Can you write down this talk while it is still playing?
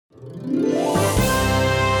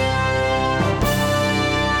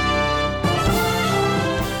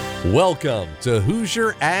Welcome to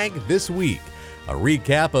Hoosier Ag This Week, a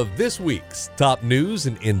recap of this week's top news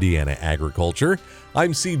in Indiana agriculture.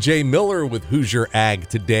 I'm CJ Miller with Hoosier Ag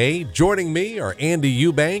Today. Joining me are Andy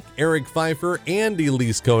Eubank, Eric Pfeiffer, and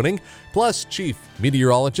Elise Koning, plus Chief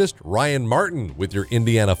Meteorologist Ryan Martin with your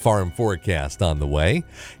Indiana Farm Forecast on the way.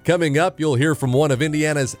 Coming up, you'll hear from one of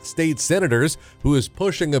Indiana's state senators who is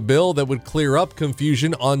pushing a bill that would clear up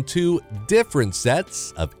confusion on two different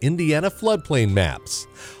sets of Indiana floodplain maps.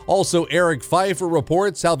 Also, Eric Pfeiffer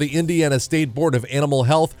reports how the Indiana State Board of Animal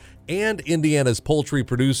Health and Indiana's poultry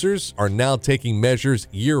producers are now taking measures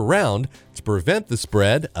year-round to prevent the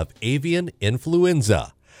spread of avian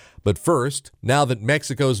influenza. But first, now that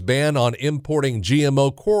Mexico's ban on importing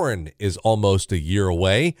GMO corn is almost a year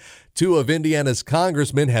away, two of Indiana's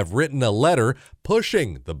congressmen have written a letter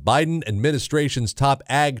pushing the Biden administration's top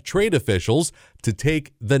ag trade officials to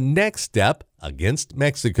take the next step against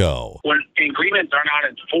Mexico. When agreements are not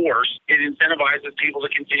enforced, it incentivizes people to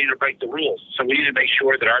continue to break the rules. So we need to make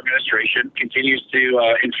sure that our administration continues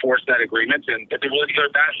to enforce that agreement and that they're willing to go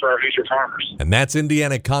back for our Hoosier farmers. And that's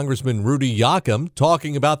Indiana Congressman Rudy Yoakum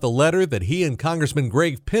talking about the letter that he and Congressman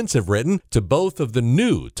Greg Pence have written to both of the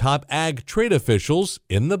new top ag trade officials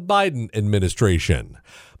in the Biden administration.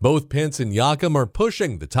 Both Pence and Yoakum are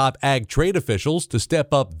pushing the top ag trade officials to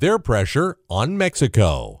step up their pressure on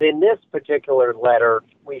Mexico. In this particular letter,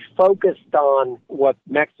 we focused on what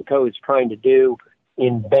Mexico is trying to do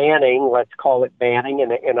in banning, let's call it banning,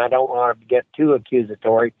 and I don't want to get too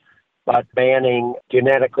accusatory, but banning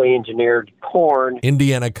genetically engineered corn.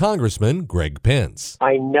 Indiana Congressman Greg Pence.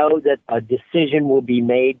 I know that a decision will be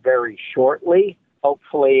made very shortly.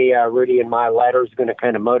 Hopefully, Rudy and my letter is going to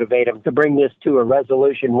kind of motivate him to bring this to a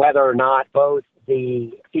resolution, whether or not both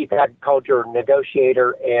the Chief Agriculture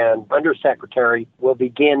Negotiator and Undersecretary will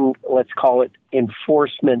begin, let's call it,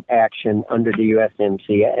 enforcement action under the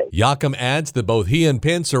USMCA. Yoakum adds that both he and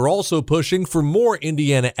Pence are also pushing for more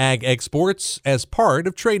Indiana ag exports as part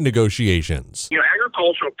of trade negotiations.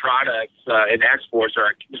 Agricultural products and exports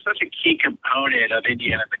are such a key component of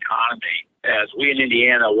Indiana's economy. As we in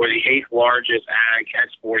Indiana, we're the 8th largest ag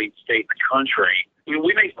exporting state in the country.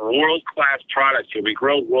 We make world-class products here. We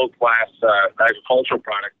grow world-class agricultural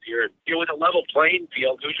products here. With a level playing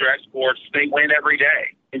field, Hoosier exports, they win every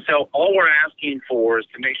day. And so all we're asking for is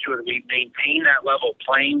to make sure that we maintain that level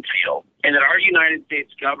playing field and that our United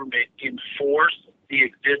States government enforce the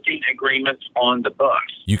existing agreements on the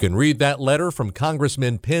books. You can read that letter from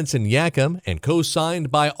Congressmen Pence and Yoakum and co-signed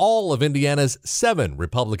by all of Indiana's 7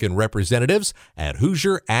 Republican representatives at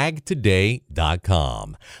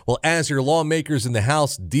HoosierAgToday.com. Well, as your lawmakers in the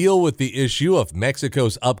House deal with the issue of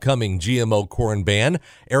Mexico's upcoming GMO corn ban,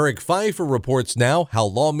 Eric Pfeiffer reports now how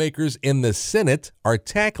lawmakers in the Senate are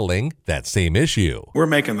tackling that same issue. We're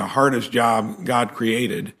making the hardest job God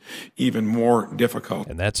created even more difficult.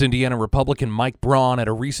 And that's Indiana Republican Mike Braun at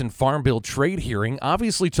a recent Farm Bill trade hearing,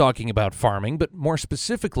 obviously talking about farming, but more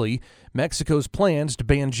specifically, Mexico's plans to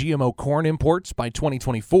ban GMO corn imports by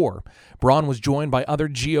 2024. Braun was joined by other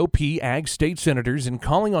GOP ag state senators in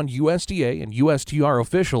calling on USDA and USTR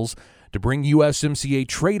officials to bring USMCA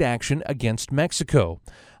trade action against Mexico.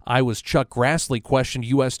 Iowa's Chuck Grassley questioned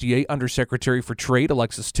USDA Undersecretary for Trade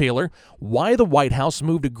Alexis Taylor why the White House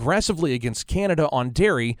moved aggressively against Canada on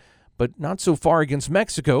dairy, but not so far against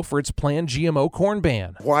Mexico for its planned GMO corn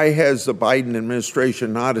ban. Why has the Biden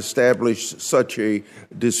administration not established such a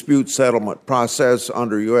dispute settlement process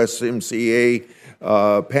under USMCA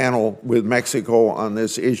panel with Mexico on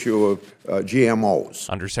this issue of GMOs?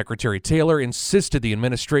 Undersecretary Taylor insisted the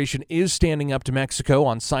administration is standing up to Mexico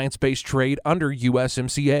on science-based trade under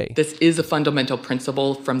USMCA. This is a fundamental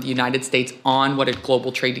principle from the United States on what a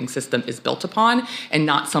global trading system is built upon, and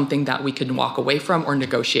not something that we can walk away from or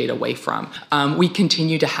negotiate away from. We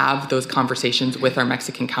continue to have those conversations with our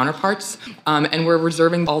Mexican counterparts, and we're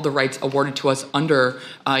reserving all the rights awarded to us under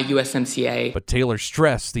USMCA. But Taylor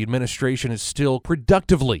stressed the administration is still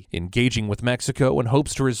productively engaging with Mexico and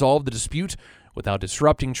hopes to resolve the dispute without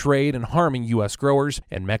disrupting trade and harming U.S. growers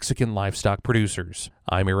and Mexican livestock producers.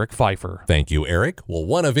 I'm Eric Pfeiffer. Thank you, Eric. Well,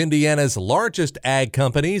 one of Indiana's largest ag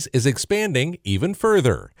companies is expanding even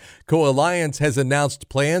further. Co-Alliance has announced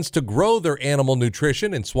plans to grow their animal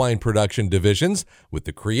nutrition and swine production divisions with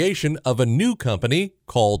the creation of a new company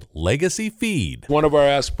called Legacy Feed. One of our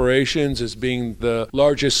aspirations is being the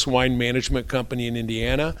largest swine management company in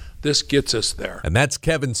Indiana. This gets us there. And that's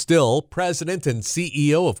Kevin Still, president and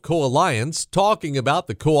CEO of Co-Alliance, talking about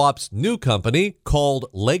the co-op's new company called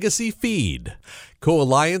Legacy Feed.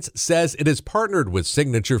 Co-Alliance says it has partnered with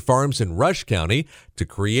Signature Farms in Rush County to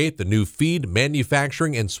create the new feed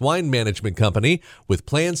manufacturing and swine management company, with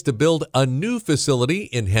plans to build a new facility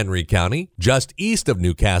in Henry County, just east of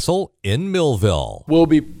Newcastle in Millville. We'll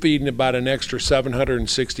be feeding about an extra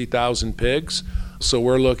 760,000 pigs. So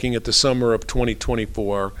we're looking at the summer of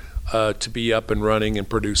 2024 to be up and running and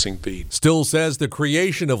producing feed. Still says the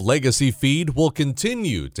creation of Legacy Feed will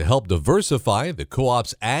continue to help diversify the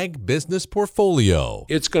co-op's ag business portfolio.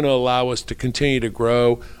 It's going to allow us to continue to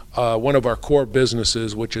grow one of our core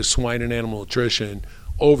businesses, which is swine and animal nutrition,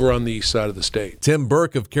 over on the east side of the state. Tim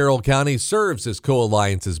Burke of Carroll County serves as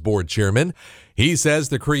Co-Alliance's board chairman. He says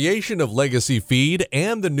the creation of Legacy Feed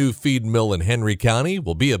and the new feed mill in Henry County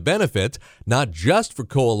will be a benefit not just for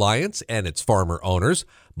Co-Alliance and its farmer owners,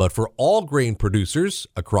 but for all grain producers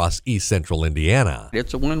across East Central Indiana.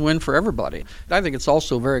 It's a win-win for everybody. I think it's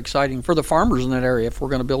also very exciting for the farmers in that area. If we're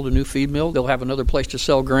going to build a new feed mill, they'll have another place to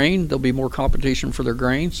sell grain. There'll be more competition for their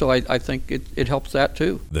grain, so I think it helps that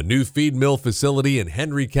too. The new feed mill facility in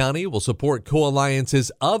Henry County will support Co-Alliance's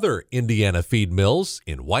other Indiana feed mills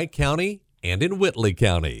in White County and in Whitley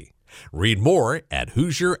County. Read more at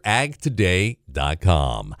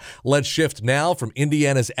HoosierAgToday.com. Let's shift now from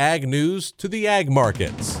Indiana's ag news to the ag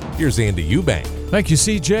markets. Here's Andy Eubank. Thank you,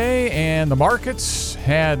 CJ. And the markets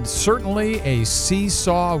had certainly a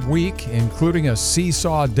seesaw week, including a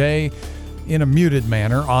seesaw day in a muted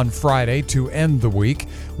manner on Friday to end the week.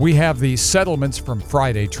 We have the settlements from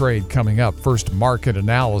Friday trade coming up. First, market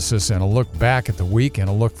analysis and a look back at the week and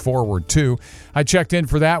a look forward too. I checked in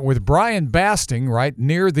for that with Brian Basting right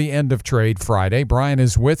near the end of trade Friday. Brian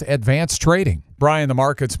is with Advanced Trading. Brian, the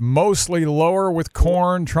market's mostly lower with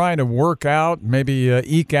corn trying to work out, maybe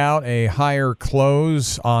eke out a higher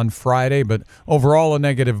close on Friday, but overall a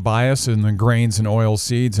negative bias in the grains and oil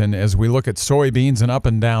seeds. And as we look at soybeans, an up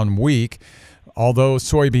and down week, although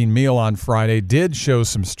soybean meal on Friday did show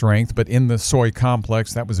some strength, but in the soy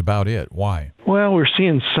complex, that was about it. Why? Well, we're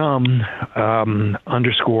seeing some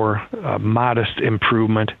underscore modest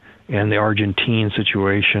improvement in the Argentine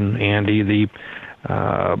situation. Andy, the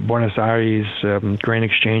Buenos Aires Grain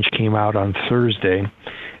Exchange came out on Thursday,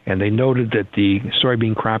 and they noted that the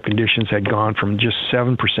soybean crop conditions had gone from just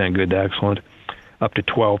 7% good to excellent up to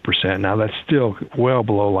 12%. Now, that's still well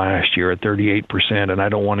below last year at 38%, and I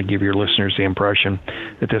don't want to give your listeners the impression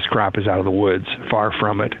that this crop is out of the woods. Far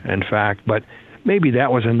from it, in fact. But maybe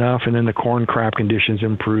that was enough, and then the corn crop conditions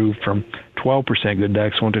improved from 12% good to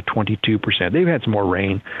excellent to 22%. They've had some more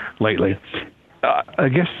rain lately. I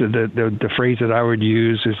guess the phrase that I would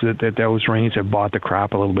use is that those rains have bought the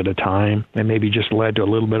crop a little bit of time and maybe just led to a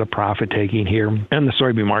little bit of profit taking here in the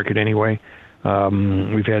soybean market anyway.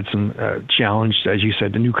 We've had some challenge, as you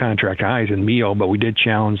said, the new contract highs in meal, but we did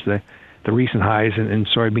challenge the recent highs in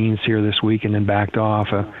soybeans here this week and then backed off.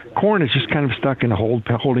 Corn is just kind of stuck in a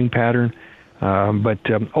holding pattern. But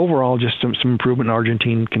overall, just some improvement in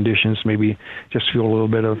Argentine conditions. Maybe just feel a little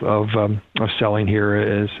bit of selling here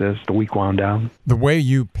as the week wound down. The way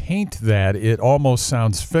you paint that, it almost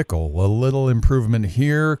sounds fickle. A little improvement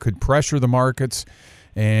here could pressure the markets,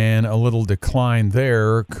 and a little decline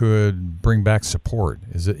there could bring back support.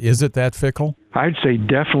 Is it that fickle? I'd say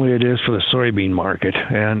definitely it is for the soybean market,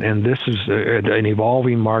 and this is an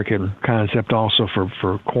evolving market concept also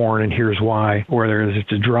for corn, and here's why. Where it's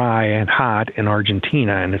dry and hot in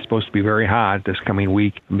Argentina, and it's supposed to be very hot this coming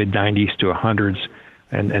week, mid-90s to 100s,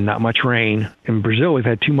 and not much rain. In Brazil, we've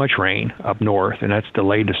had too much rain up north, and that's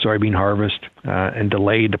delayed the soybean harvest and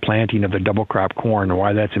delayed the planting of the double crop corn. And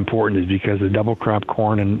why that's important is because the double crop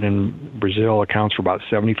corn in Brazil accounts for about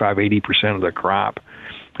 75-80% of the crop.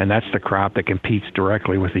 And that's the crop that competes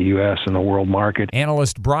directly with the U.S. and the world market.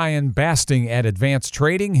 Analyst Brian Basting at Advanced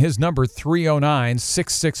Trading. His number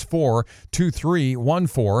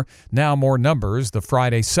 309-664-2314. Now more numbers. The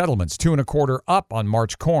Friday settlements 2 1/4 up on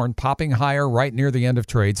March corn, popping higher right near the end of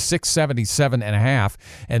trade, 677.5,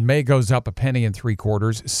 and May goes up a penny and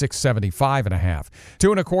 3/4, 675.5.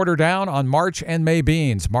 2 1/4 down on March and May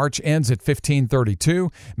beans. March ends at 15.32,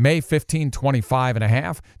 May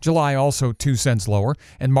 15.25.5. July also 2 cents lower.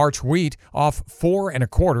 And March wheat off 4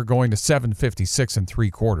 1/4, going to 7.56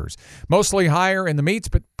 3/4. Mostly higher in the meats,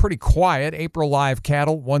 but pretty quiet. April live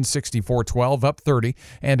cattle 164.12, up 30,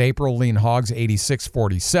 and April lean hogs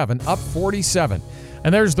 86.47, up 47.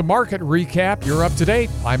 And there's the market recap. You're up to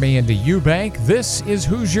date. I'm Andy Eubank. This is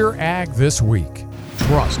Hoosier Ag This Week.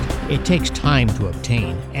 Trust. It takes time to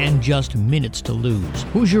obtain and just minutes to lose.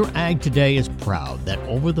 Hoosier Ag Today is proud that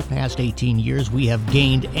over the past 18 years we have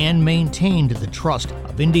gained and maintained the trust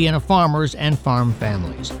of Indiana farmers and farm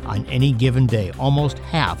families. On any given day, almost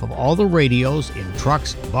half of all the radios in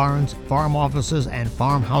trucks, barns, farm offices, and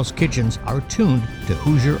farmhouse kitchens are tuned to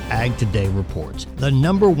Hoosier Ag Today reports. The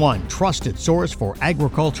number one trusted source for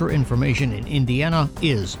agriculture information in Indiana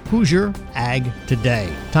is Hoosier Ag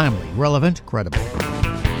Today. Timely, relevant, credible.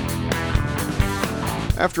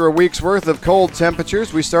 After a week's worth of cold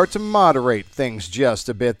temperatures, we start to moderate things just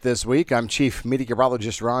a bit this week. I'm Chief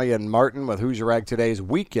Meteorologist Ryan Martin with Hoosier Ag Today's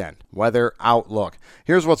Weekend Weather Outlook.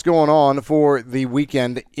 Here's what's going on for the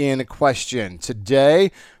weekend in question.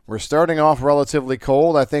 Today, we're starting off relatively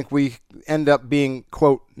cold. I think we end up being,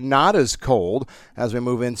 quote, not as cold as we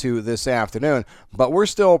move into this afternoon, but we're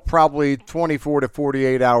still probably 24 to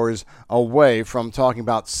 48 hours away from talking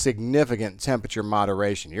about significant temperature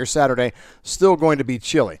moderation. Your Saturday still going to be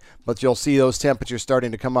chilly, but you'll see those temperatures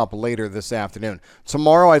starting to come up later this afternoon.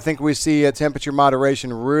 Tomorrow, I think we see a temperature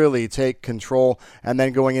moderation really take control, and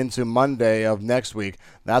then going into Monday of next week,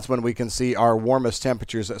 that's when we can see our warmest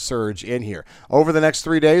temperatures surge in here. Over the next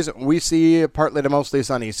 3 days, we see partly to mostly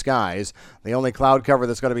sunny skies. The only cloud cover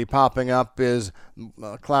that's going to be popping up is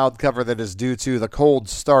a cloud cover that is due to the cold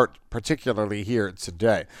start, particularly here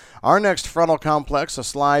today. Our next frontal complex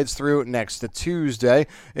slides through next to Tuesday.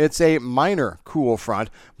 It's a minor cool front,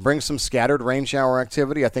 brings some scattered rain shower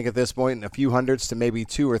activity. I think at this point in a few hundredths to maybe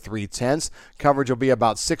 2 or 3 tenths. Coverage will be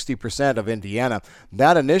about 60% of Indiana.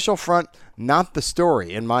 That initial front, not the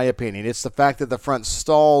story, in my opinion. It's the fact that the front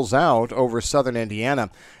stalls out over southern Indiana,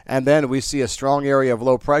 and then we see a strong area of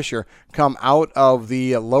low pressure come out of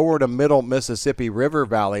the lower to middle Mississippi River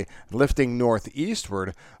Valley, lifting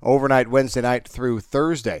northeastward overnight Wednesday night through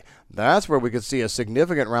Thursday. That's where we could see a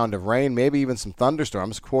significant round of rain, maybe even some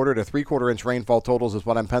thunderstorms. 1/4 to 3/4 inch rainfall totals is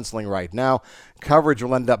what I'm penciling right now. Coverage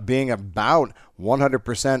will end up being about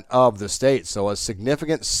 100% of the state, so a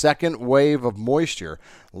significant second wave of moisture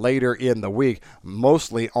later in the week,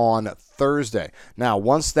 mostly on Thursday. Now,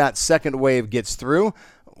 once that second wave gets through,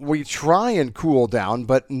 we try and cool down,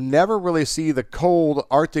 but never really see the cold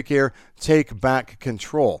Arctic air take back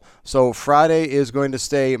control. So Friday is going to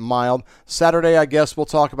stay mild. Saturday, I guess we'll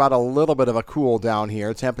talk about a little bit of a cool down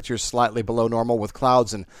here. Temperatures slightly below normal with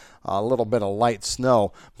clouds and a little bit of light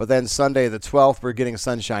snow. But then Sunday the 12th, we're getting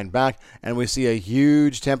sunshine back, and we see a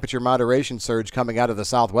huge temperature moderation surge coming out of the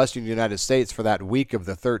southwestern United States for that week of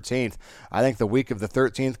the 13th. I think the week of the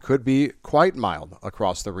 13th could be quite mild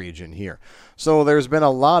across the region here. So there's been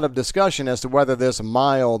a lot of discussion as to whether this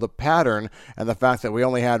mild pattern and the fact that we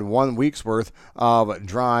only had 1 week's worth of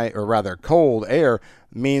dry, or rather cold air,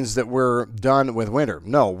 means that we're done with winter.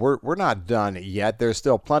 No, we're not done yet. There's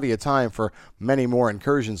still plenty of time for many more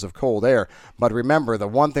incursions of cold air. But remember, the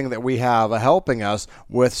one thing that we have helping us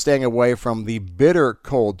with staying away from the bitter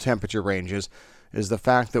cold temperature ranges is the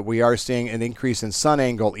fact that we are seeing an increase in sun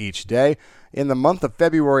angle each day. In the month of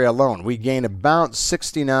February alone, we gain about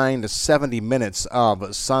 69 to 70 minutes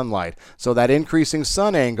of sunlight. So that increasing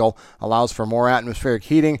sun angle allows for more atmospheric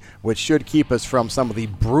heating, which should keep us from some of the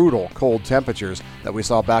brutal cold temperatures that we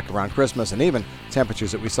saw back around Christmas and even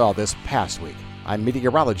temperatures that we saw this past week. I'm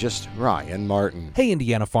meteorologist Ryan Martin. Hey,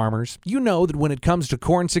 Indiana farmers. You know that when it comes to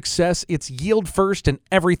corn success, it's yield first and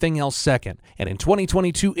everything else second. And in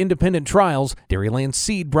 2022 independent trials, Dairyland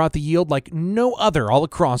Seed brought the yield like no other all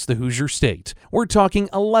across the Hoosier State. We're talking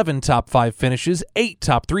 11 top 5 finishes, 8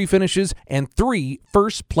 top 3 finishes, and 3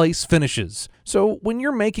 first-place finishes. So when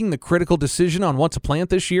you're making the critical decision on what to plant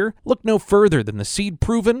this year, look no further than the seed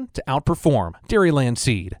proven to outperform, Dairyland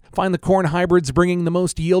Seed. Find the corn hybrids bringing the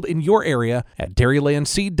most yield in your area at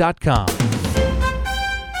dairylandseed.com.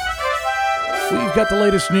 We've got the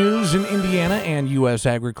latest news in Indiana and U.S.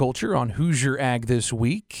 agriculture on Hoosier Ag This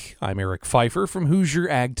Week. I'm Eric Pfeiffer from Hoosier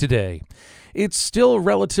Ag Today. It's still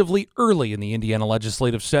relatively early in the Indiana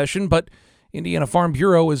legislative session, but Indiana Farm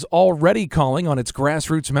Bureau is already calling on its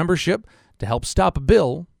grassroots membership to help stop a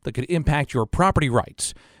bill that could impact your property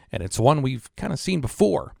rights. And it's one we've kind of seen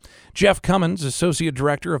before. Jeff Cummins, Associate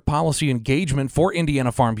Director of Policy Engagement for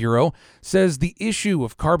Indiana Farm Bureau, says the issue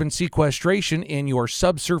of carbon sequestration in your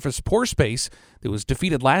subsurface pore space that was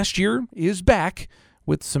defeated last year is back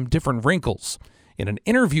with some different wrinkles. In an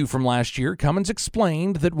interview from last year, Cummins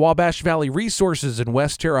explained that Wabash Valley Resources in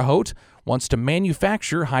West Terre Haute wants to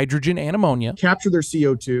manufacture hydrogen and ammonia, capture their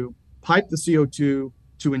CO2, pipe the CO2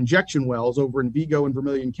 to injection wells over in Vigo and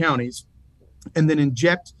Vermilion counties, and then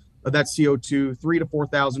inject that CO2 3,000 to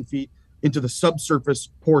 4,000 feet into the subsurface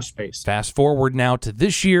pore space. Fast forward now to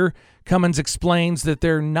this year, Cummins explains that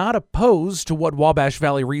they're not opposed to what Wabash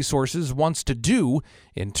Valley Resources wants to do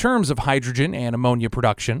in terms of hydrogen and ammonia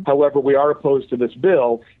production. However, we are opposed to this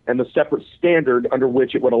bill and the separate standard under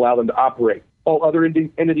which it would allow them to operate. All other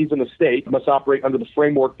entities in the state must operate under the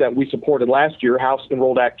framework that we supported last year, House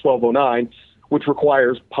Enrolled Act 1209, which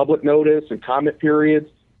requires public notice and comment periods,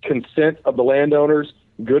 consent of the landowners,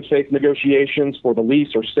 good faith negotiations for the lease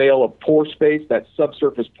or sale of pore space, that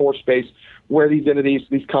subsurface pore space, where these entities,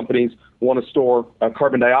 these companies, want to store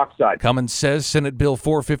carbon dioxide. Cummins says Senate Bill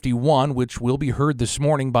 451, which will be heard this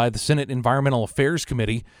morning by the Senate Environmental Affairs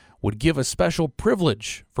Committee, would give a special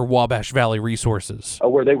privilege for Wabash Valley Resources.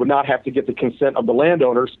 Where they would not have to get the consent of the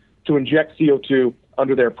landowners to inject CO2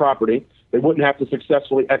 under their property. They wouldn't have to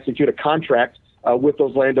successfully execute a contract with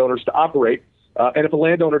those landowners to operate. And if a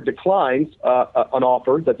landowner declines an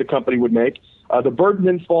offer that the company would make, the burden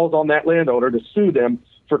then falls on that landowner to sue them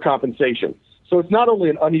for compensation. So it's not only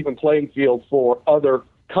an uneven playing field for other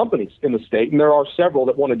companies in the state, and there are several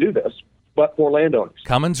that want to do this, but for landowners.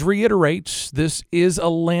 Cummins reiterates this is a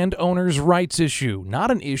landowner's rights issue, not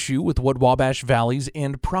an issue with what Wabash Valley's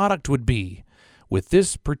end product would be. With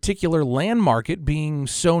this particular land market being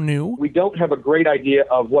so new, we don't have a great idea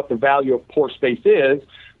of what the value of pore space is,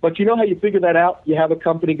 but you know how you figure that out? You have a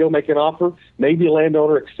company go make an offer, maybe a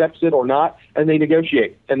landowner accepts it or not, and they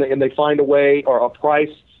negotiate, and they find a way or a price,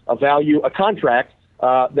 a value, a contract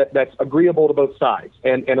that's agreeable to both sides.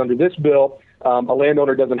 And under this bill, a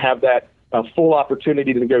landowner doesn't have that full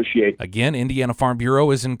opportunity to negotiate. Again, Indiana Farm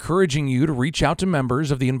Bureau is encouraging you to reach out to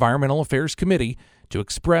members of the Environmental Affairs Committee to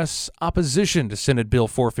express opposition to Senate Bill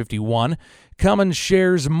 451. Cummins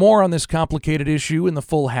shares more on this complicated issue in the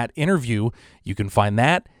Full Hat interview. You can find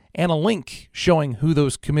that and a link showing who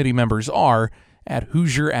those committee members are at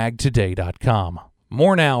HoosierAgToday.com.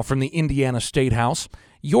 More now from the Indiana State House.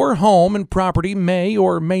 Your home and property may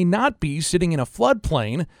or may not be sitting in a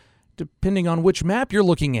floodplain, depending on which map you're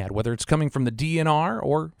looking at, whether it's coming from the DNR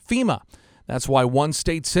or FEMA. That's why one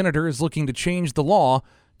state senator is looking to change the law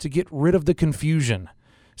to get rid of the confusion.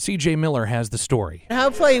 CJ Miller has the story.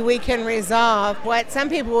 Hopefully we can resolve what some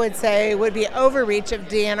people would say would be overreach of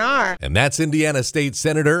DNR. And that's Indiana State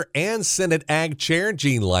Senator and Senate Ag Chair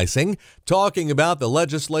Jean Leising talking about the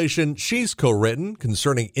legislation she's co-written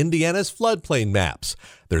concerning Indiana's floodplain maps.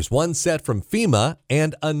 There's one set from FEMA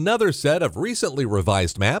and another set of recently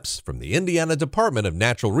revised maps from the Indiana Department of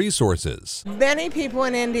Natural Resources. Many people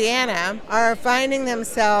in Indiana are finding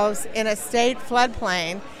themselves in a state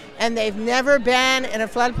floodplain, and they've never been in a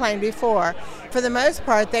floodplain before. For the most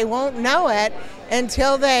part, they won't know it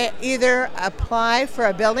until they either apply for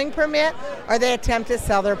a building permit or they attempt to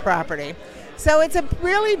sell their property. So it's a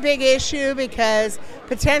really big issue because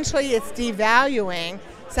potentially it's devaluing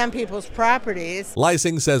some people's properties.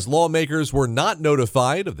 Leising says lawmakers were not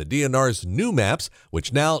notified of the DNR's new maps,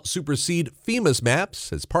 which now supersede FEMA's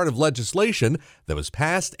maps as part of legislation that was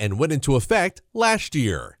passed and went into effect last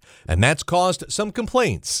year. And that's caused some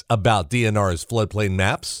complaints about DNR's floodplain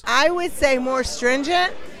maps. I would say more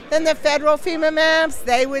stringent than the federal FEMA maps.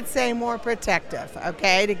 They would say more protective,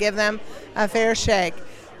 okay, to give them a fair shake.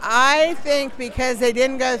 I think because they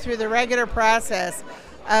didn't go through the regular process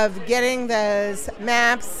of getting those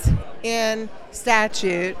maps in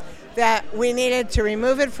statute, that we needed to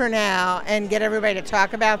remove it for now and get everybody to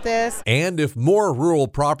talk about this. And if more rural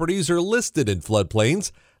properties are listed in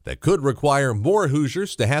floodplains, that could require more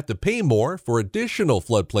Hoosiers to have to pay more for additional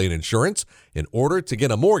floodplain insurance in order to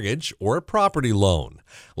get a mortgage or a property loan.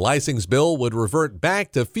 Leising's bill would revert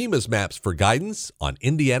back to FEMA's maps for guidance on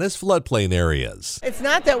Indiana's floodplain areas. It's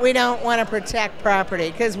not that we don't want to protect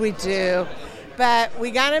property, because we do, but we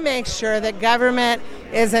got to make sure that government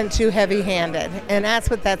isn't too heavy-handed, and that's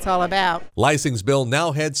what that's all about. Leising's bill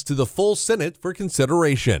now heads to the full Senate for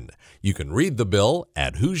consideration. You can read the bill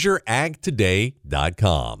at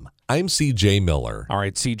HoosierAgToday.com. I'm CJ Miller. All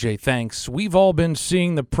right, CJ, thanks. We've all been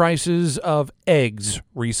seeing the prices of eggs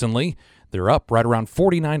recently. They're up right around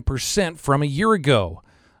 49% from a year ago.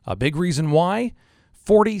 A big reason why?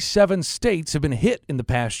 47 states have been hit in the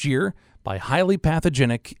past year by highly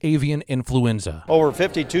pathogenic avian influenza. Over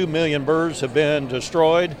 52 million birds have been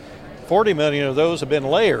destroyed. 40 million of those have been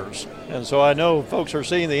layers. And so I know folks are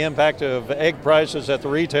seeing the impact of egg prices at the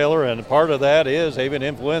retailer, and part of that is avian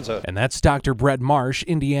influenza. And that's Dr. Brett Marsh,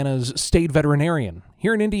 Indiana's state veterinarian.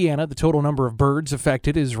 Here in Indiana, the total number of birds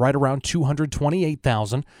affected is right around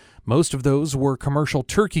 228,000. Most of those were commercial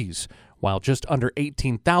turkeys, while just under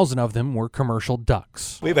 18,000 of them were commercial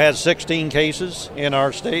ducks. We've had 16 cases in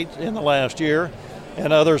our state in the last year.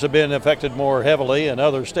 and others have been affected more heavily in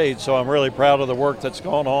other states. So I'm really proud of the work that's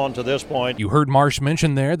gone on to this point. You heard Marsh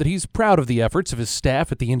mention there that he's proud of the efforts of his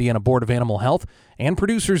staff at the Indiana Board of Animal Health and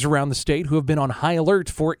producers around the state who have been on high alert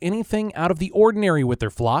for anything out of the ordinary with their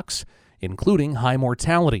flocks, including high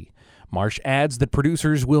mortality. Marsh adds that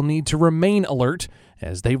producers will need to remain alert,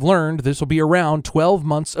 as they've learned this will be around 12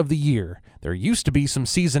 months of the year. There used to be some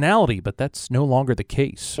seasonality, but that's no longer the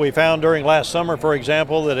case. We found during last summer, for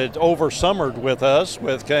example, that it over-summered with us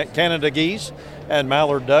with Canada geese and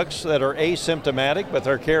mallard ducks that are asymptomatic, but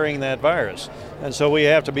they're carrying that virus. And so we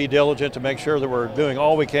have to be diligent to make sure that we're doing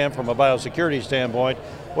all we can from a biosecurity standpoint.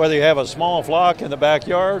 Whether you have a small flock in the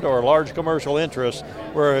backyard or a large commercial interest,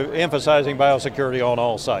 we're emphasizing biosecurity on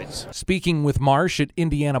all sites. Speaking with Marsh at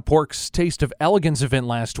Indiana Pork's Taste of Elegance event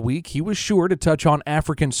last week, he was sure to touch on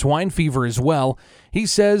African swine fever as well. He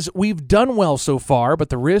says, "We've done well so far, but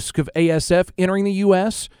the risk of ASF entering the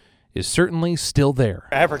U.S. is certainly still there."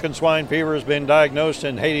 African swine fever has been diagnosed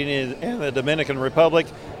in Haiti and the Dominican Republic.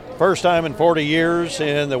 First time in 40 years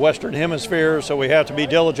in the Western Hemisphere, so we have to be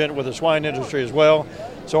diligent with the swine industry as well.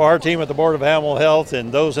 So our team at the Board of Animal Health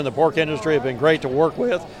and those in the pork industry have been great to work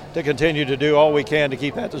with to continue to do all we can to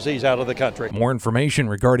keep that disease out of the country. More information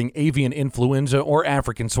regarding avian influenza or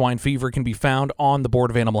African swine fever can be found on the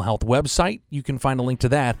Board of Animal Health website. You can find a link to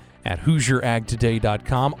that at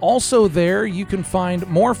HoosierAgToday.com. Also there, you can find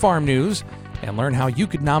more farm news and learn how you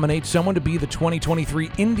could nominate someone to be the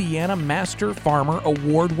 2023 Indiana Master Farmer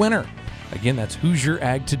Award winner. Again, that's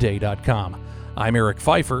HoosierAgToday.com. I'm Eric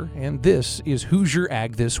Pfeiffer, and this is Hoosier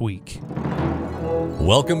Ag This Week.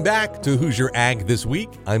 Welcome back to Hoosier Ag This Week.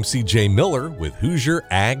 I'm CJ Miller with Hoosier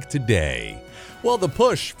Ag Today. Well, the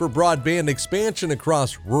push for broadband expansion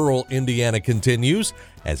across rural Indiana continues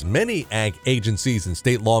as many ag agencies and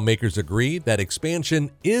state lawmakers agree that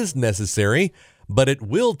expansion is necessary, but it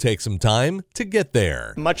will take some time to get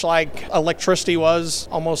there. Much like electricity was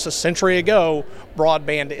almost a century ago,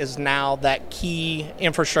 broadband is now that key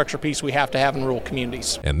infrastructure piece we have to have in rural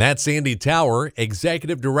communities. And that's Andy Tower,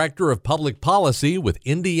 Executive Director of Public Policy with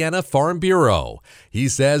Indiana Farm Bureau. He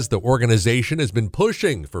says the organization has been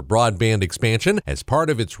pushing for broadband expansion as part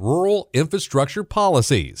of its rural infrastructure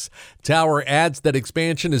policies. Tower adds that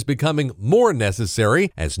expansion is becoming more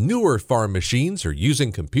necessary as newer farm machines are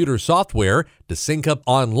using computer software to sync up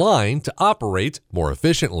online to operate more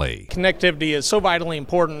efficiently. Connectivity is so vitally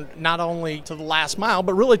important, not only to the last mile,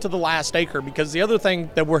 but really to the last acre, because the other thing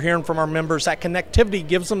that we're hearing from our members, that connectivity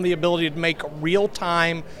gives them the ability to make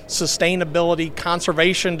real-time sustainability,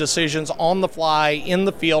 conservation decisions on the fly in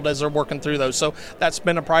the field as they're working through those. So that's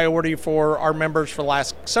been a priority for our members for the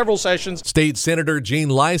last several sessions. State Senator Jean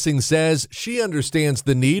Lysing says she understands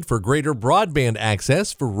the need for greater broadband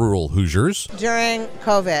access for rural Hoosiers. During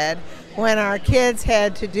COVID, when our kids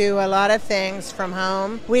had to do a lot of things from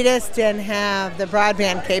home, we just didn't have the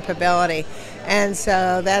broadband capability. And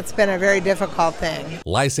so that's been a very difficult thing.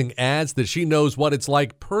 Lysing adds that she knows what it's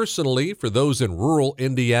like personally for those in rural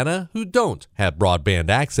Indiana who don't have broadband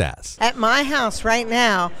access. At my house right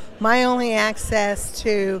now, my only access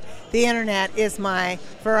to the internet is my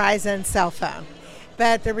Verizon cell phone.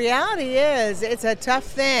 But the reality is it's a tough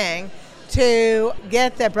thing to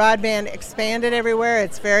get the broadband expanded everywhere.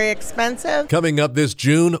 It's very expensive. Coming up this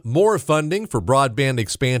June, more funding for broadband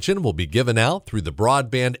expansion will be given out through the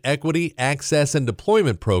Broadband Equity, Access, and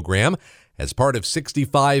Deployment Program as part of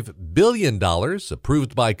 $65 billion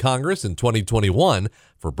approved by Congress in 2021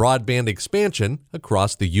 for broadband expansion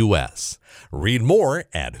across the U.S. Read more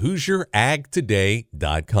at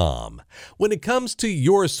HoosierAgToday.com. When it comes to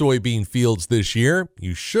your soybean fields this year,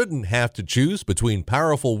 you shouldn't have to choose between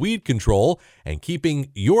powerful weed control and keeping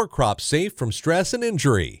your crop safe from stress and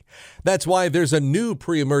injury. That's why there's a new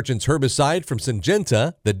pre-emergence herbicide from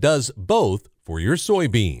Syngenta that does both for your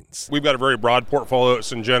soybeans. We've got a very broad portfolio at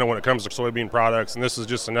Syngenta when it comes to soybean products, and this is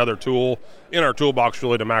just another tool in our toolbox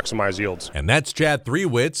really to maximize yields. And that's Chad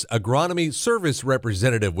Thriewitz, Agronomy Service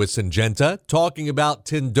Representative with Syngenta, talking about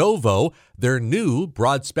Tindovo, their new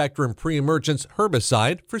broad-spectrum pre-emergence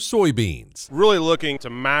herbicide for soybeans. Really looking to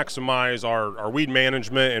maximize our weed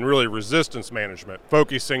management and really resistance management,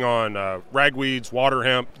 focusing on ragweeds, water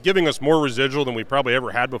hemp, giving us more residual than we probably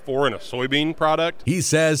ever had before in a soybean product. He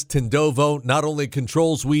says Tindovo not only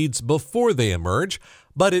controls weeds before they emerge,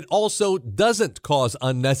 but it also doesn't cause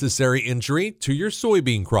unnecessary injury to your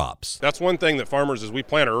soybean crops. That's one thing that farmers, as we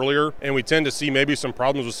plant earlier, and we tend to see maybe some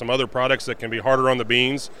problems with some other products that can be harder on the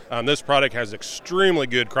beans. This product has extremely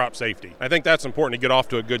good crop safety. I think that's important to get off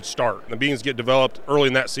to a good start. The beans get developed early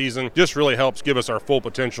in that season, just really helps give us our full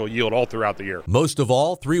potential yield all throughout the year. Most of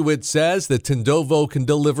all, Thriewitz says that Tindovo can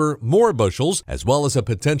deliver more bushels as well as a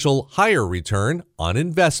potential higher return on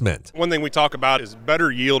investment. One thing we talk about is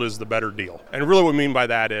better yield is the better deal. And really what we mean by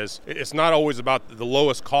that is it's not always about the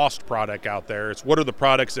lowest cost product out there. It's what are the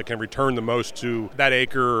products that can return the most to that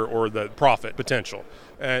acre or the profit potential.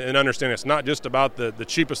 And understand it's not just about the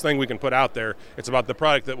cheapest thing we can put out there. It's about the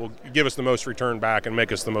product that will give us the most return back and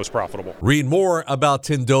make us the most profitable. Read more about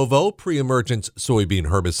Tindovo pre-emergence soybean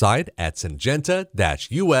herbicide at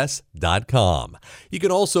Syngenta-US.com. You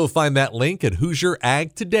can also find that link at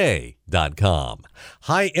HoosierAgToday.com.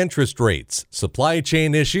 High interest rates, supply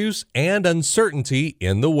chain issues, and uncertainty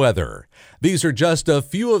in the weather. These are just a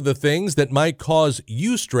few of the things that might cause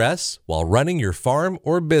you stress while running your farm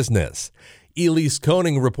or business. Elise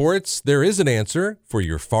Koning reports there is an answer for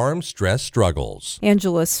your farm stress struggles.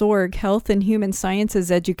 Angela Sorg, Health and Human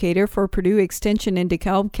Sciences educator for Purdue Extension in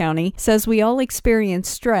DeKalb County, says we all experience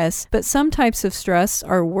stress, but some types of stress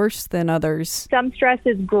are worse than others. Some stress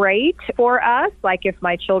is great for us, like if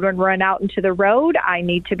my children run out into the road, I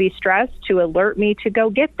need to be stressed to alert me to go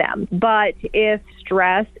get them. But if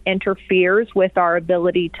stress interferes with our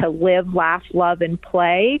ability to live, laugh, love, and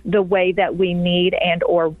play the way that we need and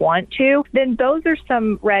or want to, then those are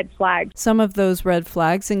some red flags. Some of those red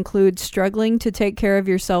flags include struggling to take care of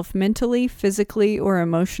yourself mentally, physically, or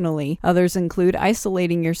emotionally. Others include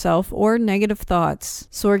isolating yourself or negative thoughts.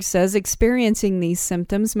 Sorg says experiencing these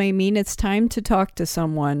symptoms may mean it's time to talk to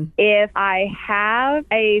someone. If I have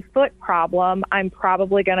a foot problem, I'm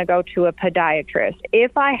probably going to go to a podiatrist.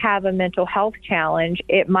 If I have a mental health challenge,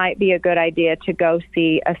 it might be a good idea to go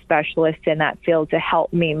see a specialist in that field to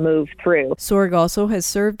help me move through. Sorg also has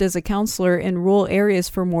served as a counselor in rural areas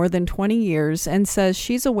for more than 20 years and says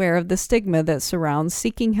she's aware of the stigma that surrounds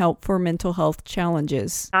seeking help for mental health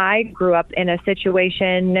challenges. I grew up in a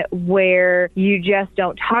situation where you just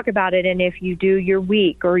don't talk about it, and if you do, you're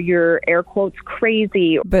weak or you're air quotes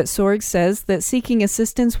crazy. But Sorg says that seeking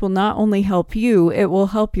assistance will not only help you, it will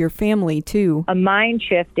help your family too. A mind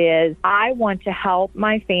shift is I want to help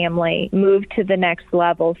my family move to the next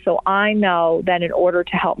level, so I know that in order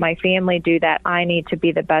to help my family do that, I need to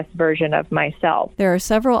be the best version of myself. There are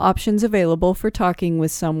several options available for talking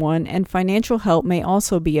with someone, and financial help may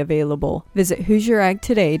also be available. Visit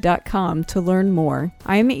HoosierAgToday.com to learn more.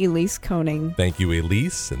 I'm Elise Koning. Thank you,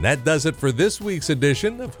 Elise. And that does it for this week's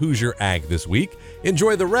edition of Hoosier Ag This Week.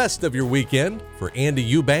 Enjoy the rest of your weekend. For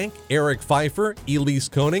Andy Eubank, Eric Pfeiffer, Elise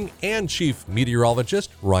Koning, and Chief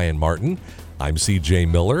Meteorologist Ryan Martin, I'm CJ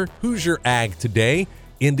Miller. Hoosier Ag Today,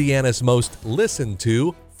 Indiana's most listened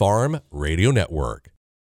to farm radio network.